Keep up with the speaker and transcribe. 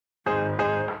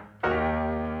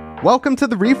Welcome to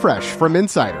The Refresh from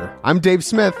Insider. I'm Dave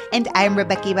Smith. And I'm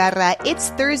Rebecca Ibarra. It's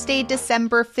Thursday,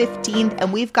 December 15th,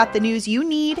 and we've got the news you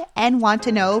need and want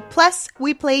to know. Plus,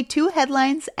 we play 2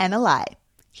 headlines and a lie.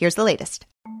 Here's the latest.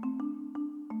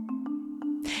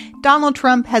 Donald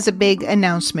Trump has a big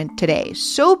announcement today.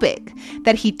 So big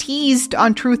that he teased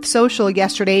on Truth Social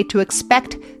yesterday to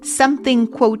expect something,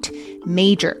 quote,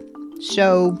 major.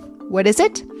 So, what is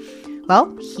it?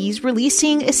 Well, he's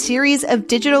releasing a series of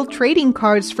digital trading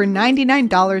cards for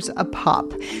 $99 a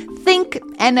pop. Think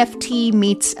NFT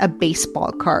meets a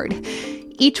baseball card.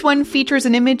 Each one features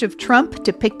an image of Trump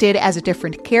depicted as a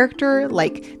different character,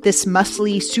 like this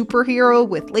muscly superhero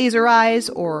with laser eyes,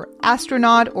 or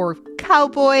astronaut, or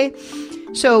cowboy.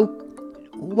 So,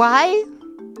 why,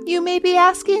 you may be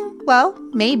asking? Well,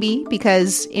 maybe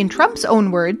because, in Trump's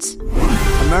own words,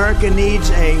 America needs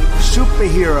a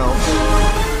superhero.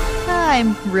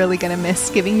 I'm really going to miss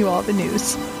giving you all the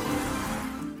news.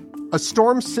 A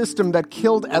storm system that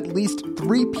killed at least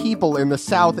 3 people in the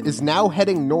South is now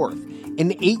heading north.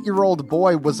 An 8-year-old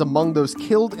boy was among those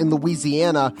killed in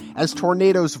Louisiana as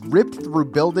tornadoes ripped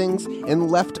through buildings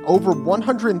and left over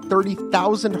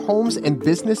 130,000 homes and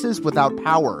businesses without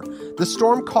power. The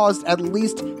storm caused at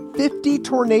least 50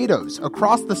 tornadoes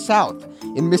across the South.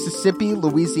 In Mississippi,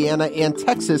 Louisiana, and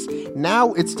Texas,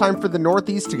 now it's time for the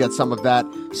Northeast to get some of that.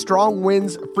 Strong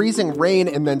winds, freezing rain,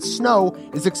 and then snow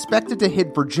is expected to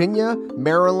hit Virginia,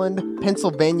 Maryland,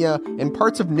 Pennsylvania, and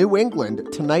parts of New England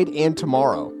tonight and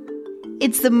tomorrow.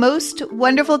 It's the most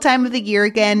wonderful time of the year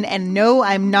again, and no,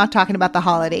 I'm not talking about the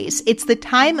holidays. It's the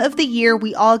time of the year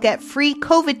we all get free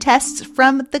COVID tests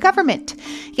from the government.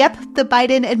 Yep, the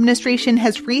Biden administration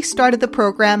has restarted the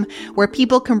program where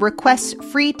people can request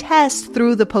free tests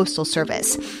through the Postal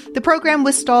Service. The program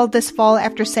was stalled this fall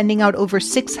after sending out over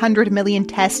 600 million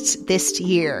tests this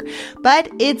year. But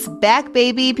it's back,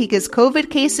 baby, because COVID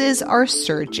cases are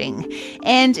surging.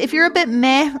 And if you're a bit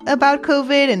meh about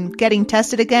COVID and getting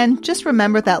tested again, just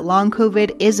remember that long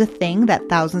COVID is a thing that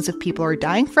thousands of people are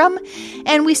dying from,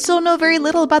 and we still know very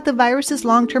little about the virus's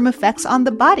long-term effects on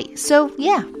the body. So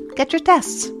yeah, get your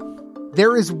tests.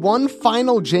 There is one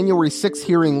final January 6th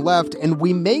hearing left, and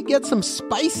we may get some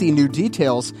spicy new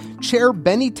details. Chair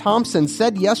Benny Thompson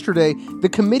said yesterday the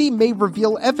committee may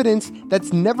reveal evidence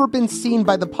that's never been seen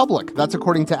by the public. That's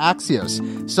according to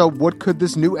Axios. So what could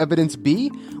this new evidence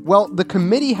be? Well, the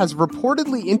committee has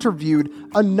reportedly interviewed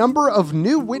a number of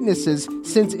new witnesses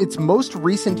since its most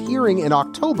recent hearing in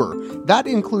October. That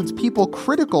includes people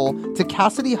critical to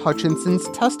Cassidy Hutchinson's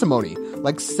testimony,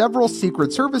 like several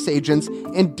Secret Service agents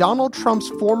and Donald Trump's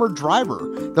former driver.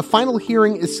 The final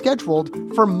hearing is scheduled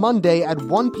for Monday at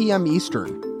 1 p.m.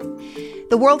 Eastern.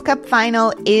 The World Cup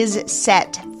final is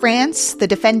set. France, the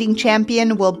defending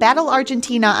champion, will battle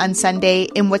Argentina on Sunday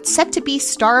in what's set to be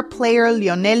star player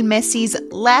Lionel Messi's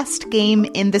last game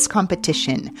in this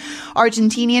competition.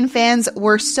 Argentinian fans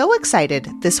were so excited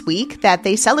this week that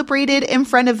they celebrated in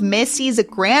front of Messi's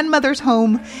grandmother's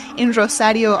home in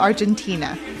Rosario,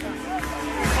 Argentina.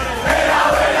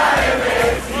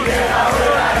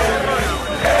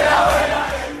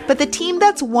 But the team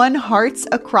that's won hearts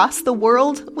across the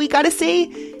world, we gotta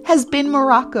say, has been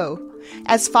Morocco.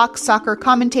 As Fox Soccer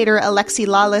commentator Alexi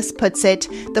Lalas puts it,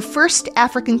 the first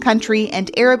African country and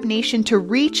Arab nation to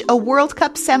reach a World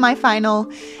Cup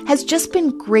semifinal has just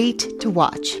been great to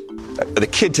watch. The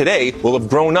kid today will have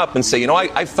grown up and say,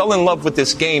 I fell in love with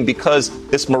this game because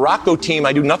this Morocco team,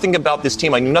 I knew nothing about this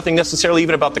team. I knew nothing necessarily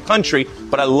even about the country,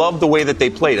 but I love the way that they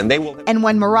played. And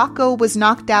when Morocco was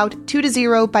knocked out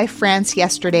 2-0 by France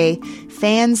yesterday,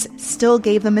 fans still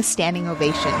gave them a standing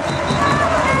ovation.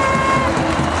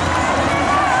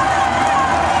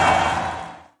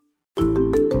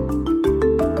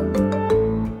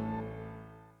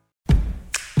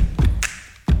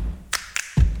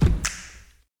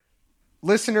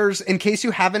 Listeners, in case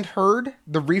you haven't heard,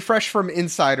 the Refresh from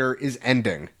Insider is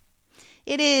ending.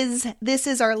 It is. This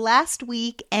is our last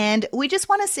week, and we just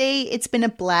want to say it's been a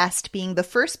blast being the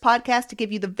first podcast to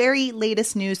give you the very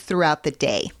latest news throughout the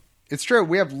day. It's true.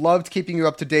 We have loved keeping you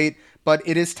up to date, but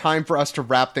it is time for us to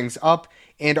wrap things up,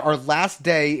 and our last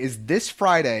day is this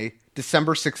Friday,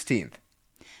 December 16th.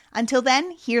 Until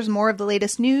then, here's more of the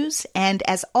latest news, and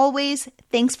as always,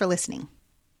 thanks for listening.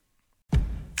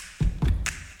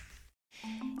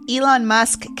 Elon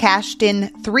Musk cashed in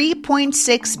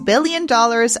 $3.6 billion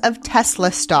of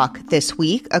Tesla stock this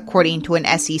week, according to an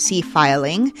SEC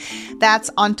filing. That's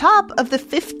on top of the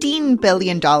 $15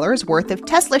 billion worth of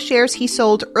Tesla shares he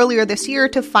sold earlier this year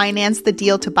to finance the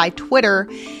deal to buy Twitter.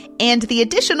 and the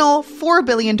additional $4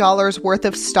 billion worth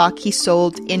of stock he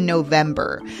sold in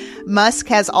November. Musk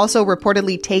has also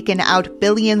reportedly taken out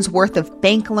billions worth of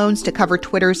bank loans to cover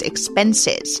Twitter's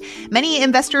expenses. Many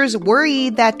investors worry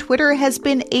that Twitter has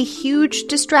been a huge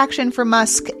distraction for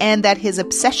Musk and that his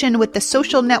obsession with the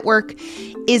social network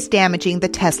is damaging the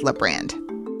Tesla brand.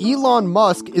 Elon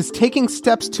Musk is taking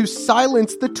steps to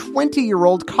silence the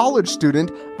 20-year-old college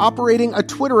student operating a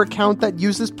Twitter account that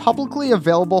uses publicly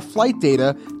available flight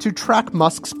data to track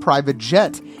Musk's private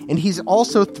jet, and he's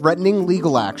also threatening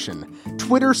legal action.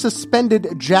 Twitter suspended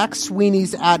Jack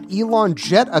Sweeney's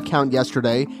 @ElonJet account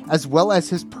yesterday, as well as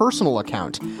his personal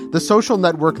account. The social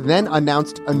network then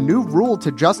announced a new rule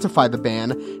to justify the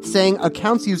ban, saying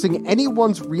accounts using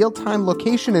anyone's real-time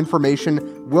location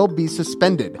information will be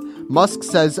suspended. Musk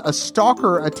says a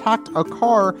stalker attacked a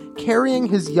car carrying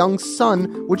his young son,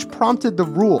 which prompted the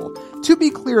rule. To be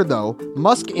clear, though,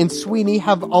 Musk and Sweeney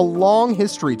have a long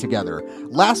history together.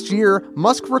 Last year,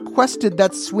 Musk requested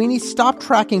that Sweeney stop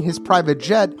tracking his private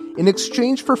jet in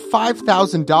exchange for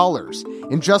 $5,000.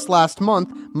 And just last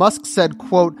month, Musk said,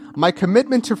 quote, "My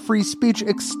commitment to free speech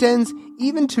extends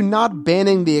even to not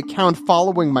banning the account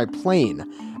following my plane."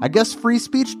 I guess free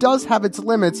speech does have its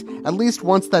limits, at least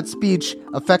once that speech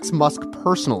affects Musk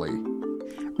personally.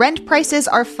 Rent prices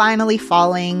are finally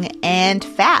falling, and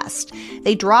fast.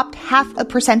 They dropped 0.5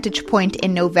 percentage point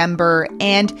in November,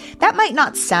 and that might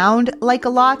not sound like a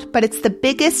lot, but it's the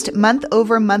biggest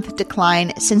month-over-month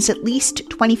decline since at least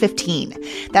 2015.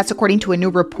 That's according to a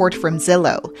new report from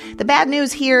Zillow. The bad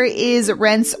news here is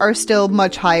rents are still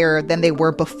much higher than they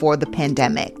were before the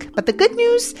pandemic. But the good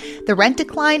news, the rent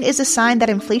decline is a sign that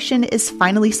inflation is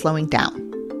finally slowing down.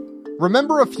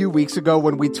 Remember a few weeks ago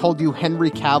when we told you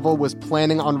Henry Cavill was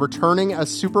planning on returning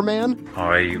as Superman?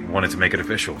 I wanted to make it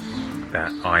official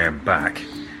that I am back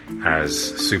as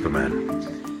Superman.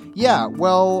 Yeah,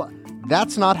 well,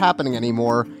 that's not happening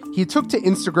anymore. He took to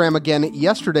Instagram again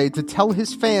yesterday to tell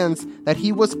his fans that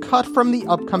he was cut from the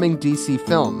upcoming DC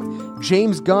film.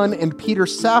 James Gunn and Peter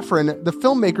Safran, the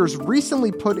filmmakers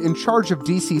recently put in charge of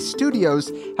DC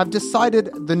Studios, have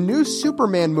decided the new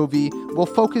Superman movie will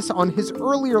focus on his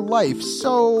earlier life,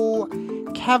 so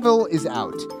Cavill is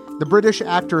out. The British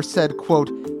actor said,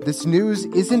 quote, "This news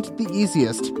isn't the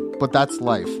easiest, but that's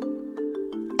life."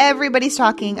 Everybody's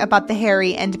talking about the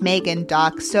Harry and Meghan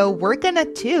doc, so we're gonna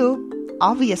too.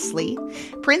 Obviously.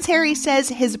 Prince Harry says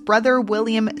his brother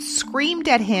William screamed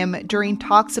at him during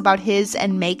talks about his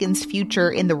and Meghan's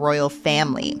future in the royal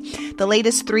family. The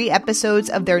latest 3 episodes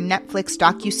of their Netflix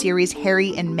docuseries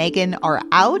Harry and Meghan are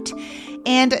out,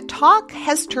 and talk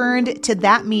has turned to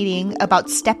that meeting about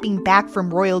stepping back from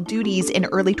royal duties in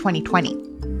early 2020.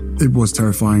 It was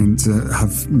terrifying to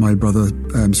have my brother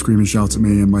scream and shout at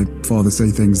me and my father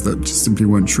say things that just simply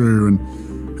weren't true, and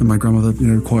my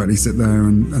grandmother, quietly sit there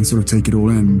and sort of take it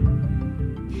all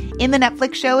in. In the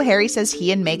Netflix show, Harry says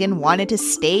he and Meghan wanted to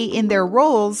stay in their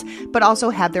roles, but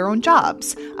also have their own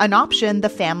jobs, an option the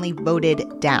family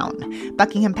voted down.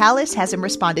 Buckingham Palace hasn't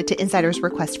responded to Insider's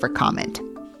request for comment.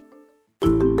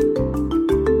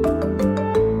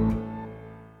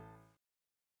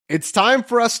 It's time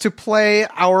for us to play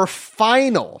our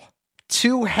final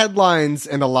 2 headlines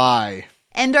and a lie.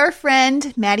 And our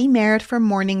friend Maddie Merritt from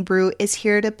Morning Brew is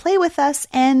here to play with us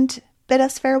and bid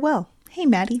us farewell. Hey,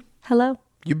 Maddie. Hello.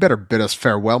 You better bid us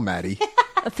farewell, Maddie.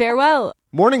 Farewell.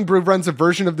 Morning Brew runs a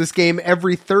version of this game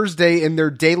every Thursday in their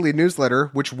daily newsletter,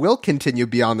 which will continue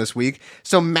beyond this week.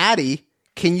 So, Maddie,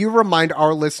 can you remind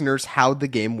our listeners how the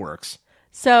game works?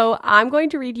 So I'm going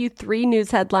to read you 3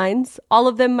 news headlines. All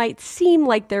of them might seem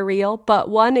like they're real, but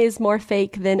one is more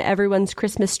fake than everyone's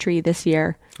Christmas tree this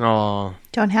year. Aw.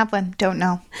 Don't have one. Don't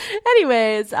know.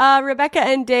 Anyways, Rebecca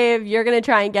and Dave, you're going to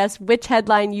try and guess which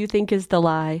headline you think is the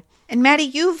lie. And Maddie,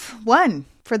 you've won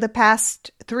for the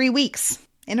past 3 weeks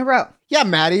in a row. Yeah,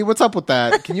 Maddie, what's up with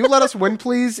that? Can you let us win,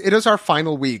 please? It is our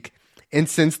final week. And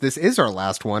since this is our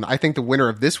last one, I think the winner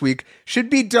of this week should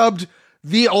be dubbed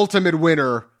the ultimate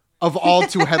winner of all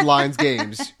 2 headlines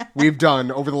games we've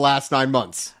done over the last 9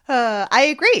 months. I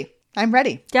agree. I'm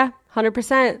ready. Yeah,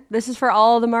 100%. This is for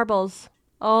all the marbles.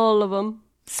 All of them.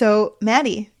 So,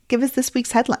 Maddie, give us this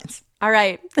week's headlines. All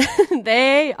right.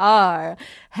 They are.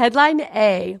 Headline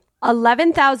A.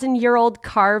 11,000-year-old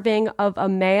carving of a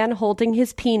man holding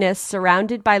his penis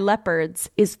surrounded by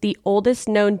leopards is the oldest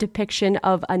known depiction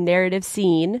of a narrative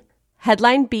scene.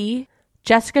 Headline B.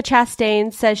 Jessica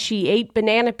Chastain says she ate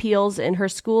banana peels in her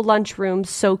school lunchroom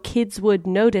so kids would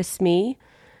notice me.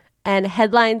 And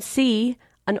headline C.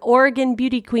 An Oregon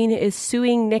beauty queen is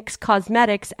suing NYX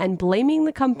Cosmetics and blaming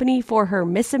the company for her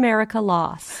Miss America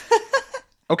loss.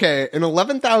 Okay, an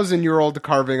 11,000-year-old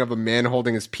carving of a man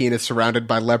holding his penis surrounded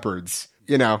by leopards.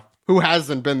 You know, who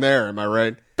hasn't been there, am I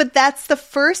right? But that's the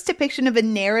first depiction of a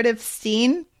narrative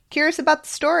scene. Curious about the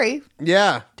story.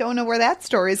 Yeah. Don't know where that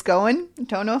story's going.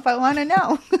 Don't know if I want to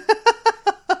know.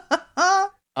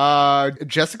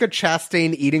 Jessica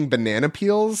Chastain eating banana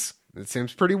peels? It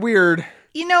seems pretty weird.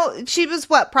 You know, she was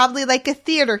what? Probably like a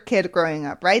theater kid growing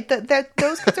up, right?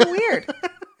 Those kids are weird.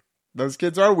 Those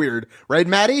kids are weird. Right,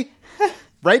 Maddie?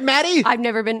 Right, Maddie? I've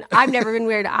never been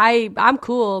weird. I'm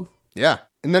cool. Yeah.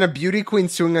 And then a beauty queen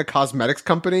suing a cosmetics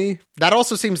company. That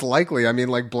also seems likely. I mean,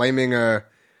 like blaming a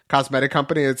cosmetic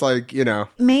company. It's like, you know.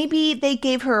 Maybe they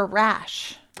gave her a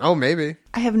rash. Oh, maybe.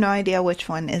 I have no idea which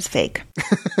one is fake.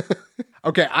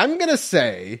 Okay, I'm going to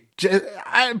say,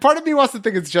 part of me wants to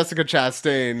think it's Jessica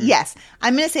Chastain. Yes,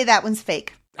 I'm going to say that one's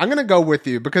fake. I'm going to go with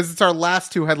you because it's our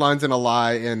last two headlines in a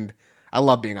lie, and I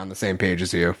love being on the same page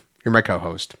as you. You're my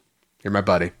co-host. You're my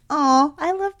buddy. Aw,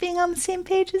 I love being on the same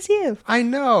page as you. I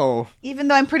know. Even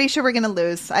though I'm pretty sure we're going to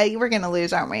lose. We're going to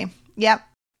lose, aren't we? Yep.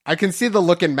 I can see the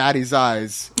look in Maddie's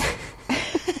eyes.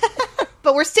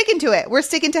 But we're sticking to it. We're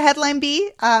sticking to headline B.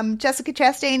 Jessica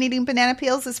Chastain eating banana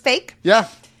peels is fake. Yeah.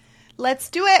 Let's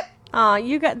do it. Aw,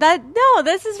 you got that. No,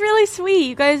 this is really sweet.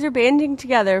 You guys are banding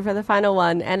together for the final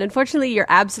one. And unfortunately, you're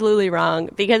absolutely wrong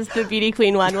because the beauty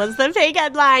queen one was the fake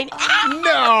headline.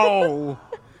 No.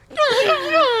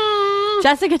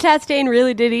 Jessica Chastain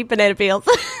really did eat banana peels.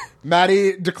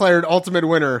 Maddie declared ultimate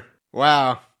winner.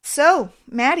 Wow. So,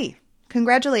 Maddie,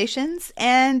 congratulations.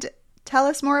 And tell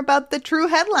us more about the true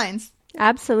headlines.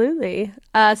 Absolutely.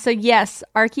 So yes,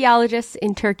 archaeologists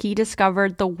in Turkey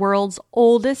discovered the world's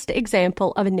oldest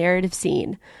example of a narrative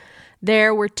scene.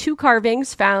 There were two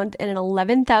carvings found in an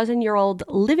 11,000-year-old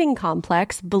living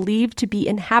complex believed to be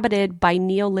inhabited by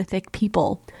Neolithic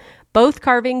people. Both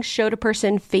carvings showed a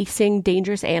person facing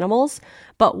dangerous animals,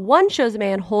 but one shows a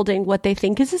man holding what they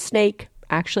think is a snake,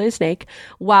 actually a snake,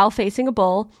 while facing a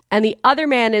bull, and the other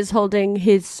man is holding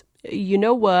his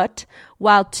you-know-what,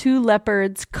 while two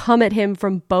leopards come at him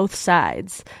from both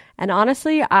sides. And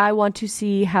honestly, I want to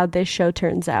see how this show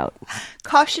turns out.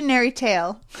 Cautionary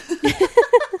tale.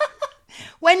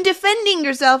 When defending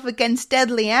yourself against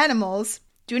deadly animals,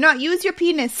 do not use your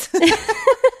penis.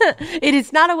 It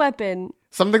is not a weapon.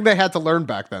 Something they had to learn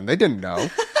back then. They didn't know.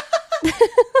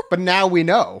 But now we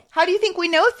know. How do you think we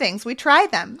know things? We try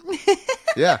them.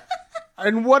 Yeah.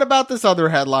 And what about this other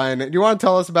headline? Do you want to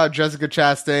tell us about Jessica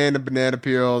Chastain and banana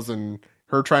peels and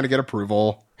her trying to get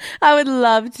approval? I would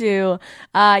love to.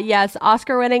 Yes,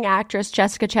 Oscar-winning actress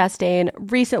Jessica Chastain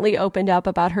recently opened up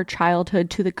about her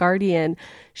childhood to The Guardian.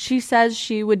 She says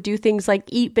she would do things like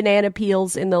eat banana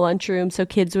peels in the lunchroom so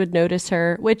kids would notice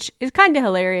her, which is kind of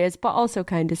hilarious, but also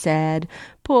kind of sad.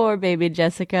 Poor baby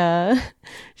Jessica.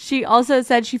 She also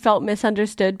said she felt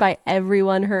misunderstood by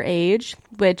everyone her age,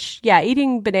 which, yeah,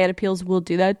 eating banana peels will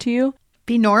do that to you.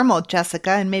 Be normal,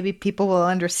 Jessica, and maybe people will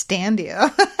understand you.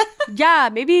 Yeah,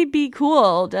 maybe be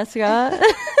cool, Jessica.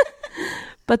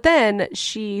 But then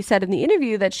she said in the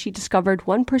interview that she discovered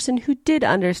one person who did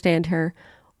understand her,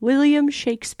 William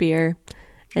Shakespeare.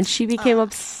 And she became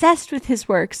obsessed with his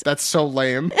works. That's so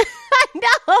lame. I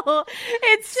know.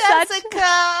 It's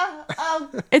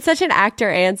Jessica. It's such an actor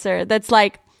answer that's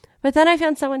like, but then I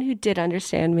found someone who did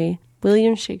understand me.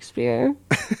 William Shakespeare.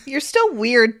 You're still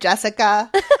weird,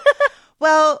 Jessica.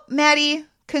 Well, Maddie,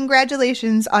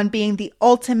 congratulations on being the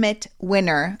ultimate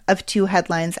winner of two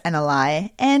headlines and a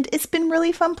lie. And it's been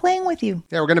really fun playing with you.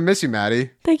 Yeah, we're going to miss you,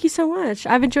 Maddie. Thank you so much.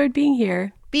 I've enjoyed being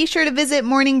here. Be sure to visit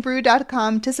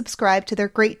morningbrew.com to subscribe to their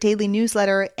great daily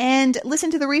newsletter and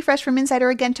listen to the Refresh from Insider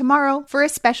again tomorrow for a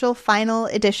special final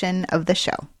edition of the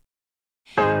show.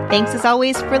 Thanks as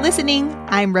always for listening.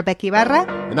 I'm Rebecca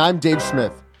Ibarra. And I'm Dave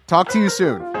Smith. Talk to you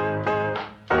soon.